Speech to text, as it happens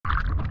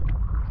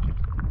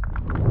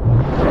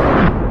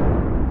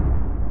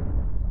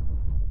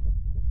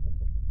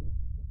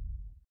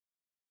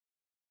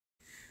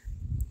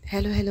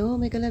Hello, hello,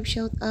 mega love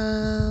shout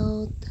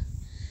out.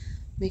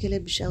 Mega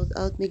love shout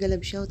out, mega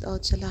love shout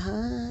out sa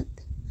lahat.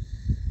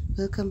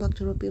 Welcome back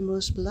to Rupi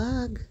Rose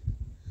Vlog.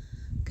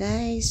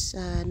 Guys,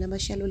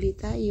 namasyal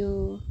ulit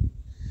tayo.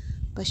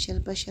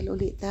 Pasyal-pasyal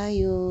ulit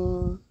tayo.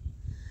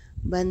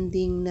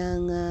 Banding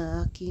ng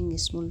aking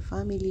small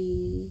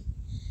family.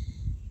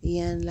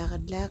 Ayan,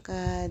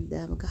 lakad-lakad.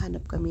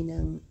 Naghahanap kami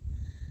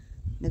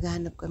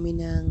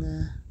ng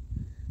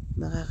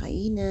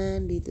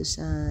makakainan dito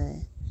sa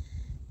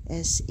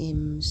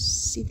SM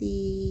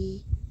City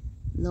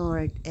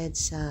North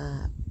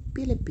EDSA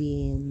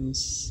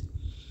Philippines.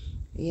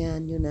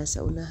 Ayan, yung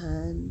nasa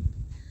unahan.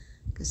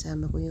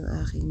 Kasama ko yung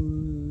aking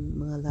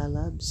mga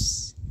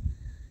lalabs.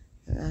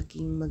 Ang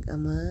aking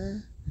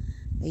mag-ama.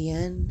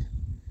 Ayan.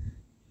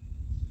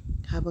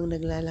 Habang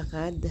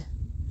naglalakad.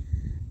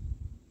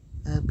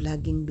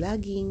 Vlogging.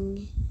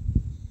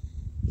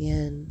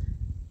 Ayan.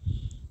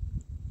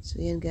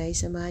 So yan guys,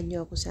 samahan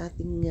nyo ako sa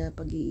ating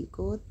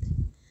pag-iikot.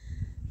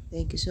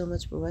 Thank you so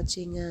much for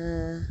watching.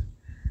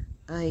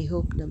 I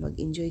hope na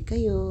mag-enjoy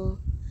kayo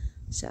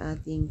sa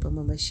ating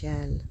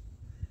pamamasyal.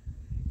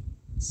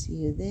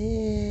 See you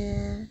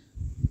there!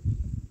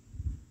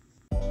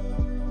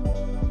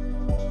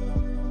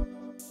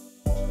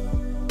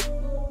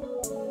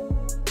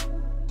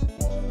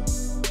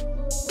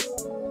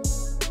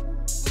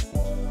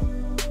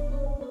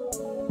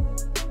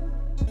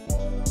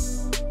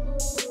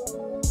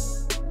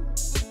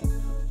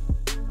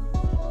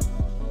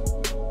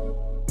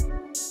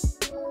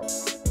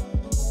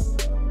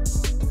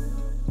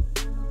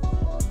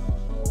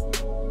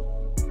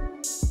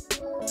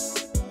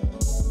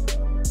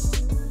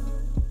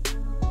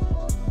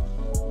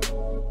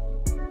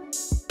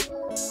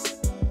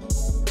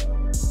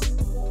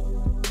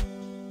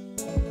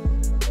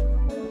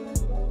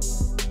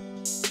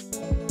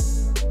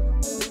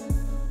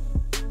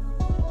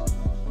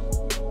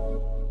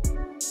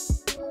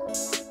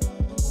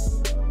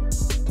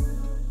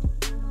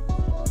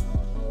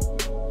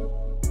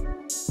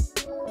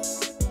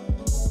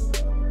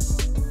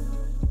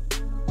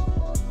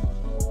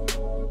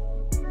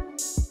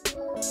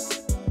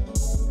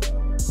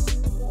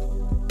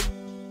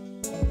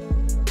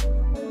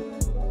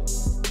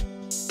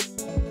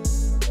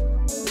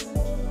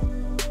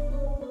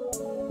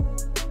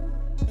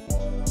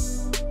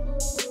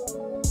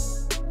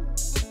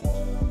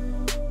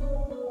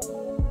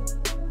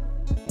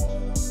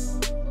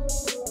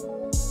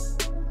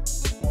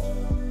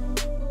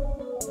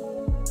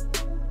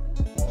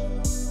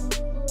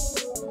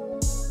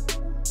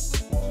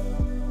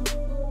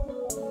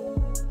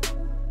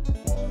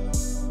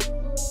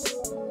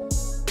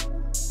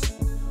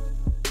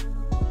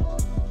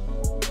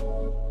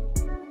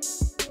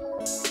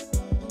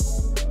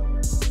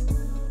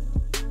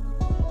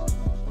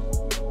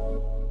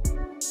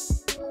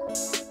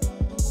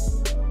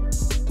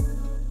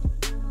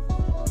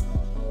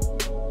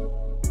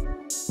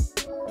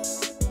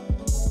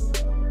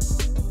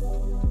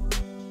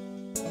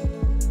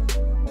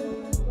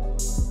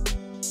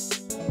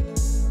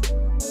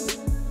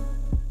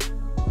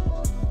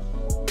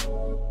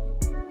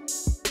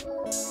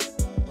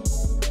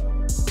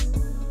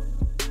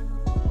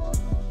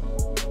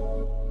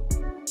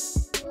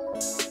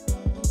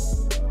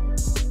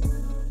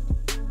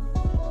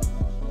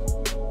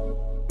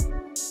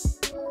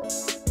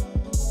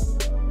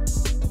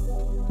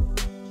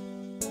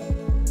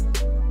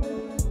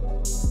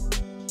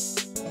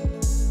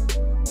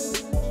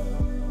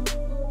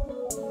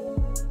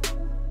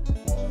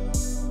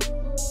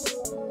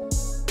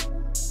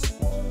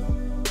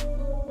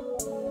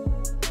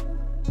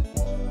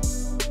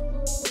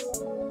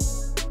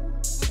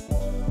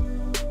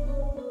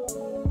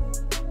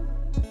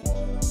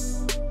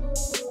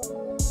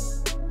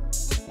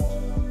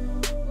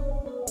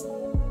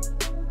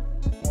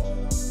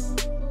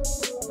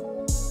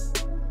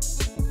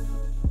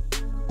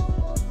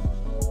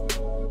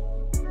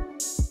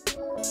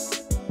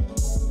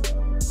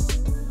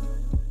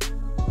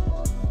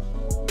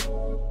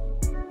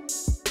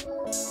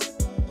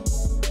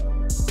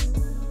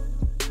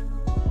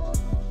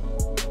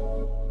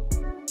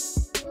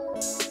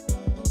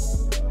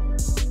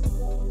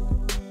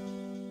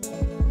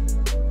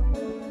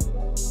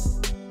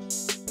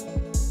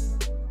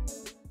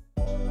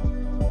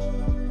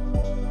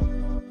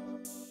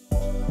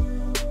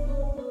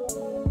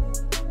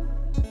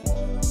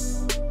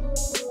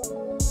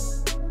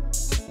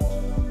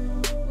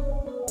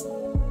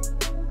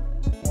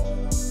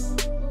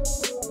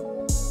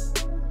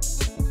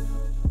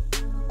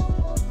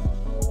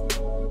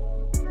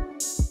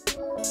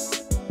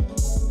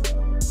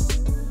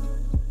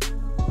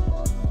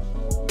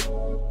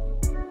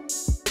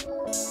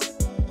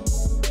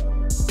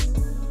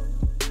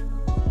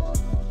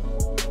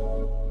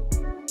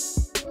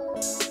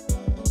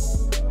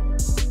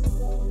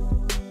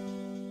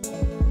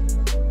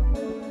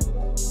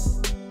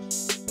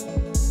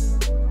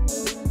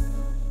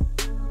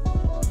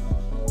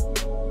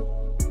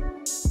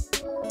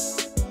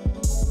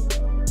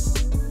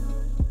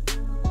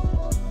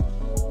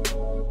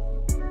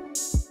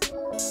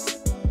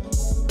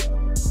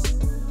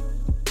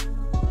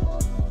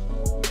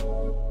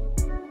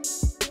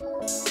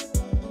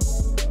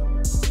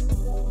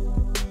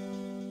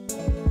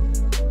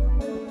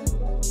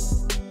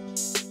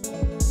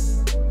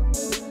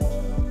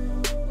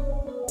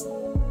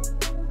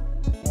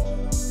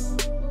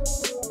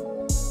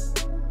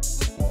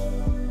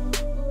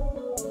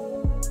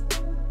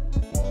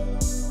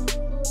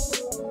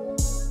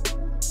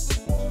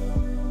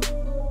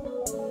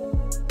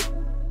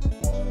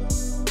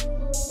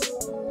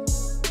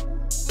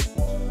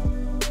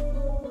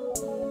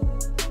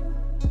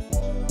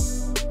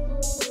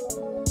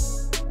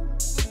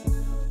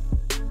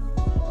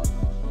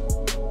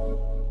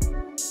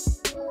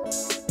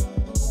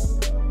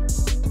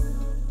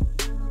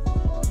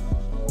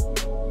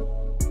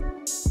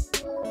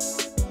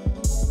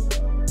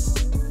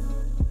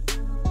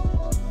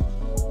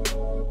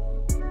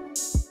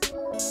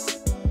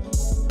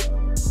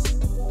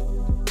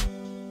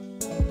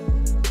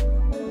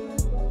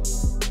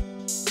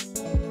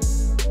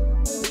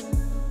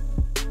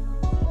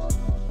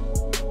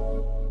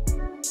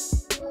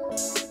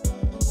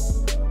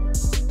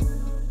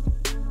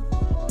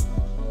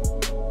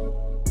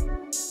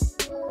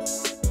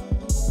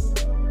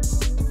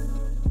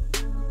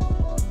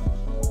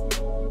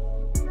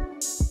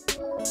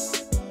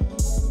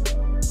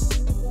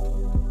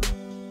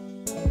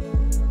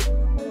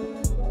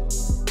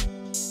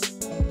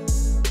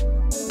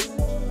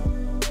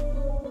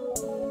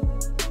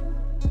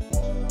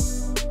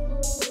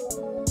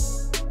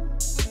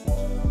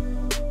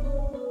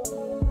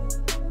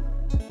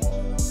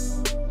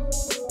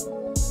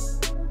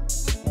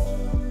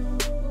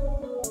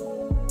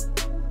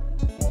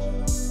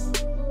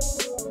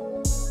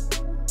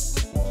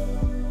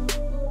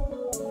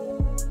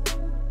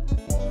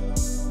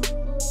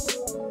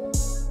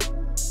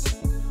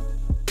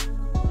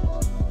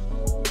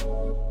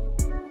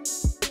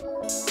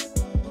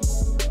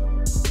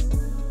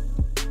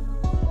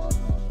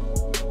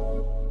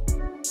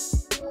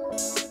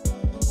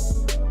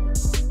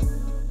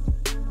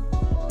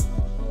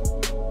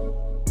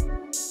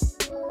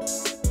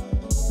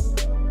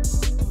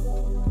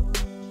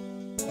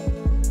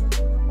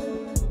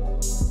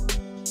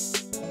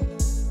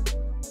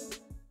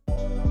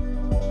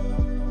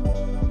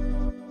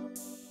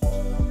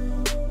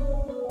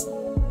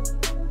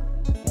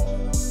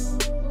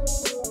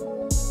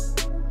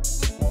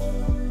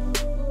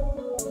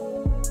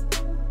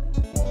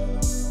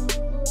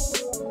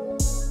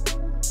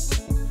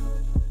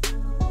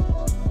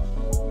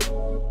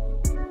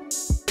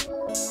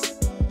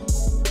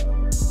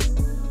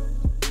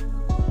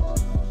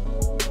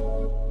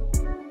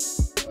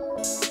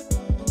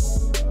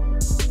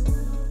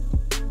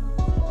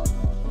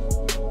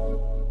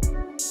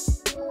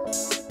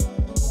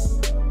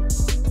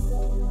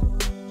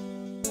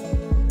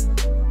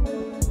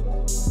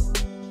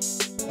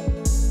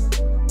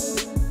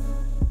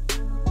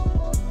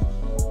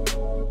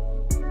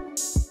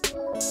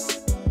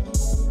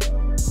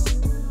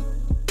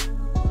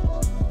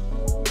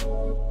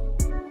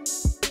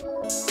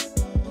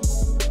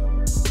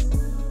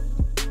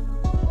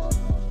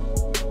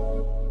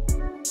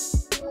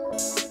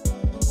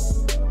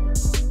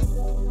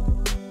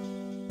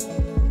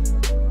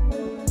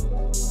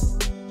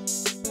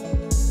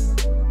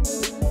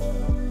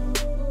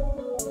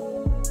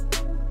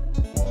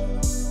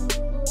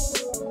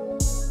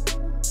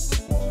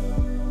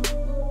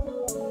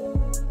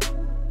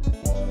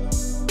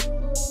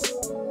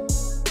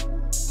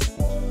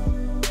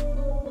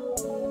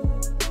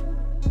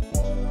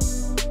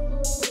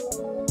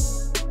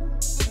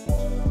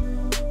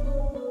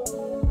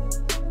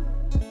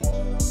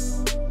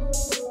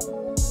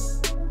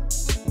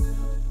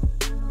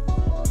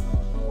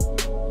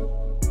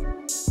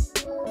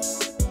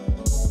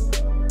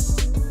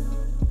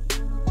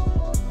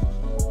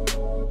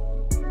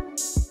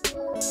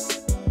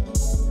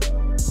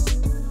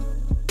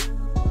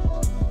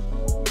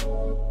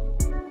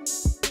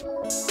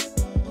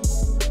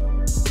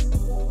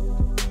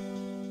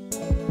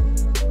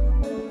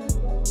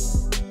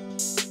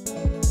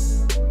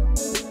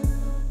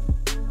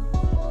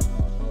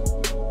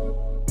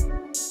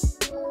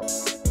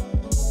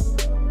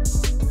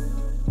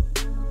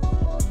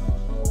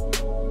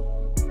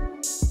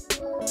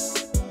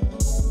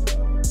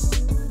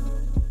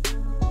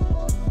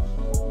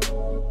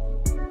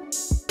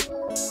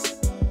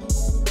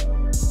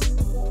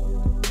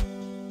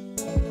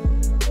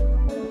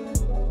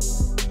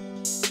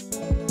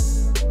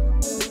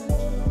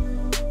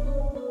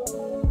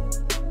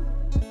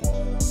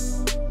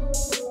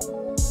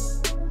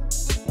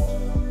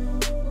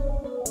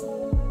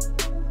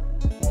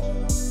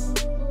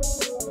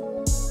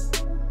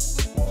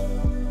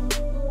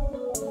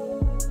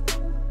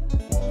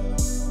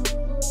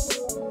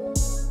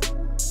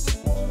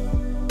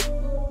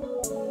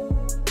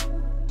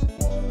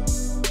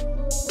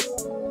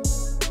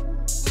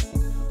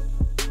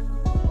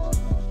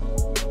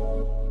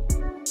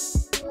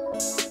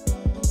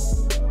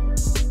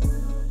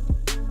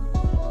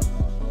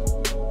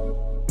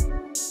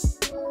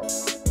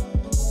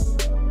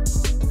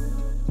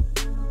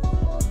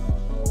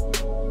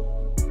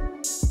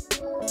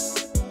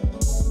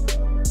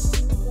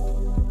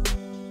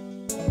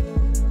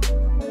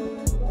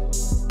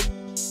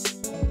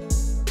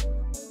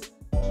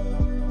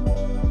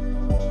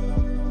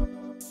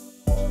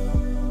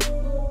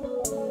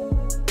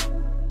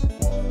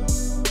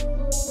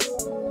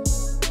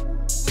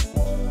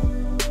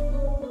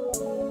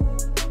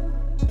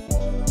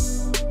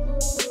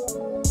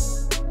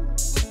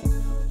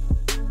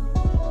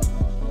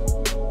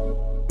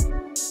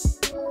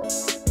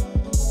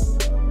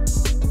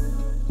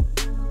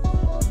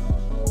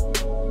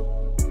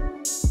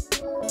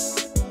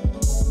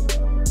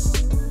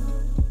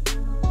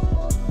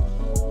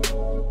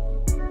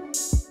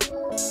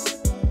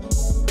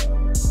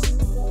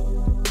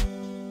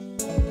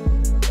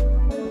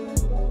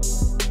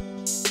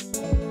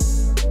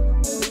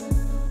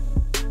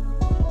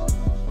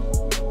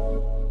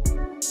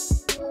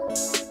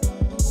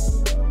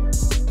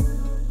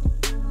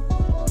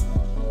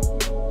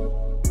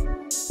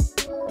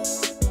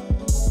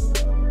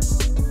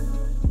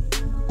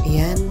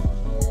 Ayan.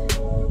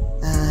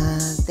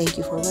 Thank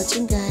you for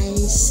watching,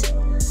 guys.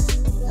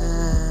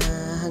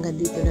 Hanggang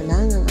dito na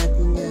lang ang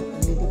ating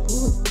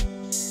paglilipot.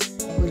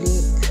 Muli,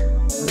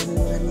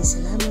 maraming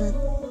salamat.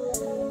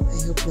 I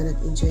hope na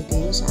nag-enjoy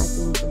kayo sa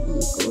ating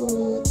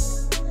pag-iikot.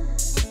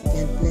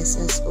 God bless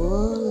us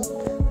all.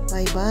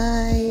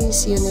 Bye-bye.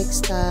 See you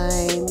next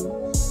time.